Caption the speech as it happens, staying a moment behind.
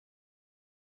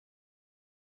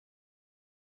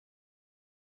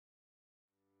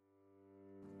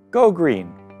Go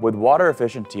green with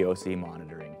water-efficient TOC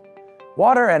monitoring.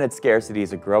 Water and its scarcity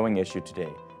is a growing issue today,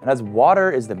 and as water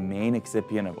is the main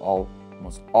excipient of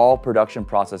almost all production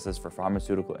processes for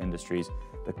pharmaceutical industries,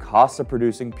 the costs of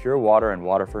producing pure water and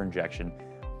water for injection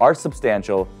are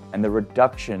substantial, and the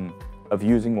reduction of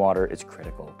using water is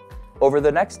critical. Over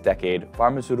the next decade,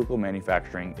 pharmaceutical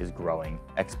manufacturing is growing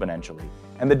exponentially,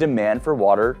 and the demand for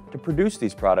water to produce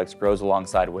these products grows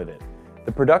alongside with it.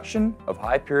 The production of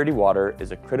high-purity water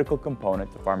is a critical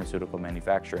component to pharmaceutical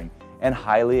manufacturing and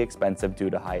highly expensive due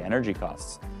to high energy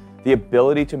costs. The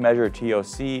ability to measure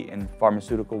TOC in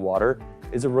pharmaceutical water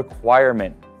is a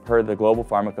requirement per the global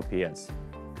pharmacopoeias.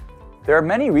 There are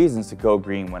many reasons to go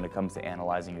green when it comes to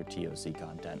analyzing your TOC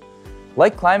content.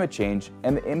 Like climate change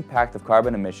and the impact of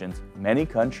carbon emissions, many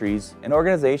countries and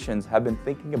organizations have been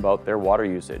thinking about their water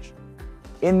usage.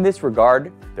 In this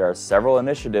regard, there are several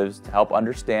initiatives to help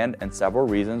understand and several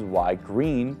reasons why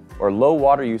green or low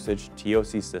water usage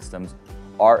TOC systems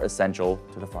are essential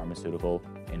to the pharmaceutical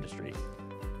industry.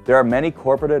 There are many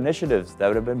corporate initiatives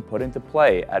that have been put into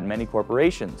play at many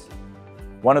corporations.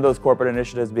 One of those corporate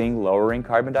initiatives being lowering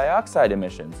carbon dioxide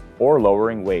emissions or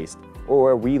lowering waste, or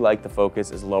where we like to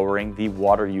focus is lowering the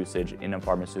water usage in a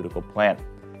pharmaceutical plant.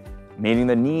 Meeting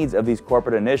the needs of these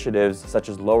corporate initiatives, such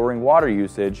as lowering water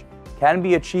usage, can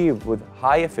be achieved with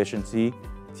high-efficiency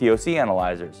TOC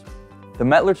analyzers. The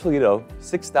METTLER TOLEDO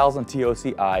 6000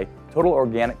 TOC-I total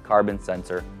organic carbon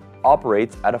sensor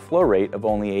operates at a flow rate of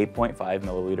only 8.5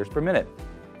 milliliters per minute,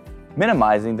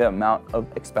 minimizing the amount of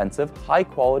expensive,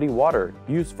 high-quality water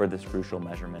used for this crucial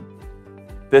measurement.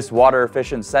 This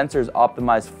water-efficient sensor's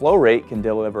optimized flow rate can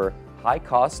deliver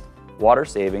high-cost water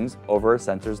savings over a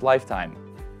sensor's lifetime.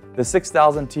 The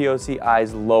 6000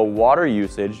 TOC-I's low water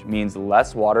usage means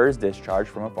less water is discharged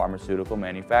from a pharmaceutical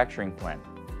manufacturing plant.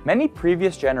 Many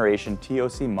previous generation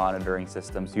TOC monitoring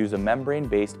systems use a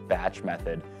membrane-based batch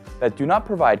method that do not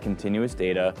provide continuous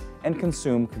data and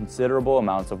consume considerable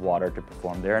amounts of water to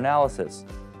perform their analysis.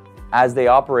 As they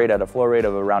operate at a flow rate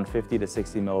of around 50 to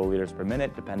 60 milliliters per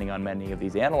minute, depending on many of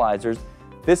these analyzers,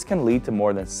 this can lead to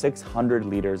more than 600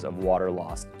 liters of water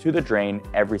lost to the drain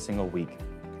every single week.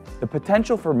 The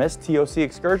potential for missed TOC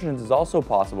excursions is also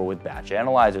possible with batch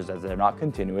analyzers, as they're not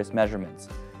continuous measurements.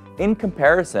 In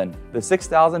comparison, the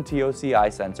 6000 TOC-I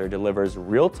sensor delivers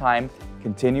real-time,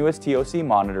 continuous TOC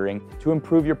monitoring to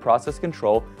improve your process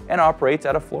control and operates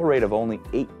at a flow rate of only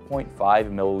 8.5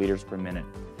 milliliters per minute,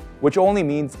 which only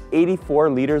means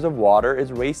 84 liters of water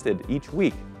is wasted each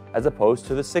week, as opposed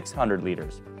to the 600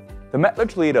 liters. The METTLER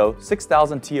TOLEDO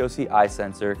 6000 TOC-I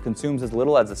sensor consumes as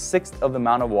little as a sixth of the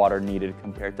amount of water needed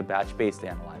compared to batch-based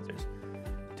analyzers.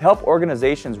 To help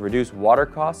organizations reduce water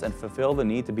costs and fulfill the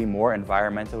need to be more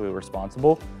environmentally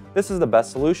responsible, this is the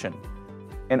best solution.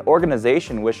 An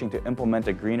organization wishing to implement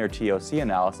a greener TOC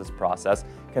analysis process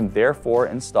can therefore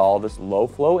install this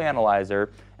low-flow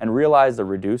analyzer and realize the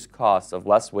reduced costs of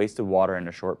less wasted water in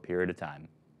a short period of time.